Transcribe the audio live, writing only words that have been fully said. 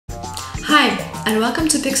Hi, and welcome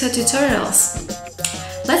to Pixel Tutorials.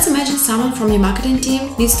 Let's imagine someone from your marketing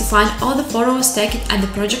team needs to find all the photos taken at the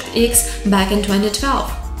Project X back in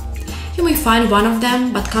 2012. You may find one of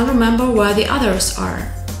them, but can't remember where the others are.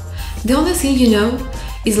 The only thing you know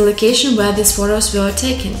is the location where these photos were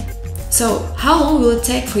taken. So, how long will it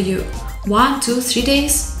take for you? 1, 2, 3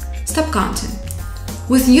 days? Stop counting.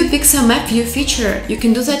 With new Pixel Map View feature, you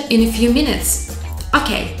can do that in a few minutes.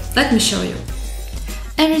 Okay, let me show you.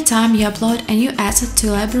 Every time you upload a new asset to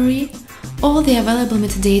a library, all the available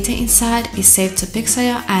metadata inside is saved to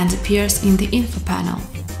Pixel and appears in the info panel.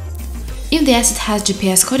 If the asset has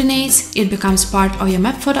GPS coordinates, it becomes part of your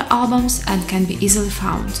map photo albums and can be easily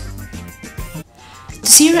found. To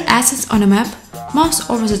see your assets on a map, mouse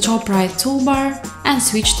over the top right toolbar and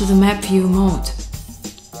switch to the map view mode.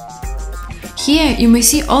 Here you may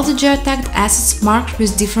see all the geotagged assets marked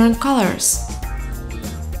with different colors.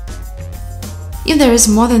 If there is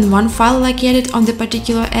more than one file located on the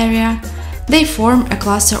particular area, they form a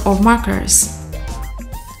cluster of markers.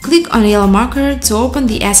 Click on a yellow marker to open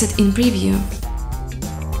the asset in preview.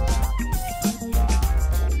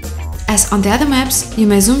 As on the other maps, you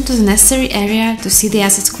may zoom to the necessary area to see the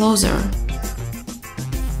assets closer.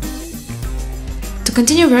 To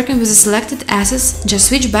continue working with the selected assets, just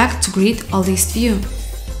switch back to grid or list view.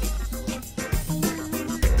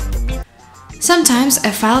 Sometimes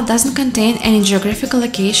a file doesn't contain any geographical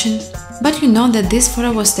location, but you know that this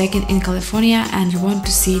photo was taken in California and you want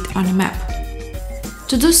to see it on a map.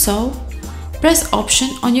 To do so, press Option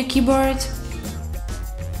on your keyboard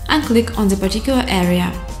and click on the particular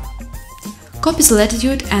area. Copy the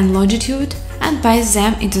latitude and longitude and paste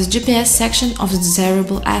them into the GPS section of the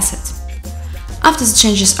desirable asset. After the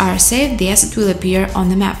changes are saved, the asset will appear on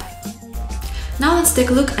the map. Now let's take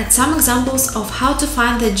a look at some examples of how to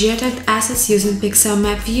find the geotagged assets using Pixel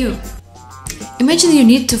Map View. Imagine you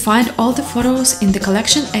need to find all the photos in the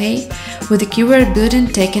collection A with the keyword building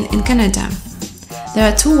taken in Canada.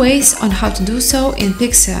 There are two ways on how to do so in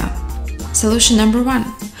Pixel. Solution number 1.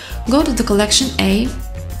 Go to the collection A.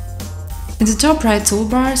 In the top right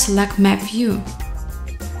toolbar, select Map View.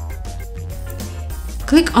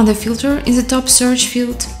 Click on the filter in the top search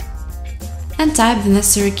field and type the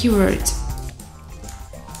necessary keyword.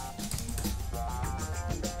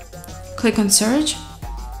 Click on Search,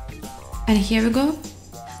 and here we go.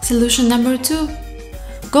 Solution number 2.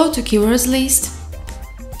 Go to Keywords list,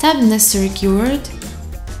 type the necessary keyword,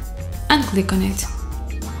 and click on it.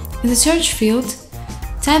 In the search field,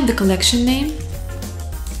 type the collection name,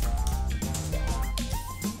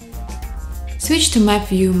 switch to Map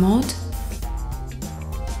View mode,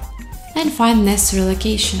 and find necessary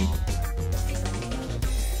location.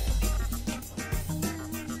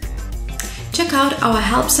 Check out our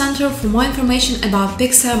Help Center for more information about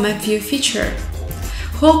Pixel Map View feature.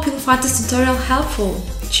 Hope you'll find this tutorial helpful.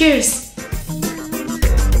 Cheers!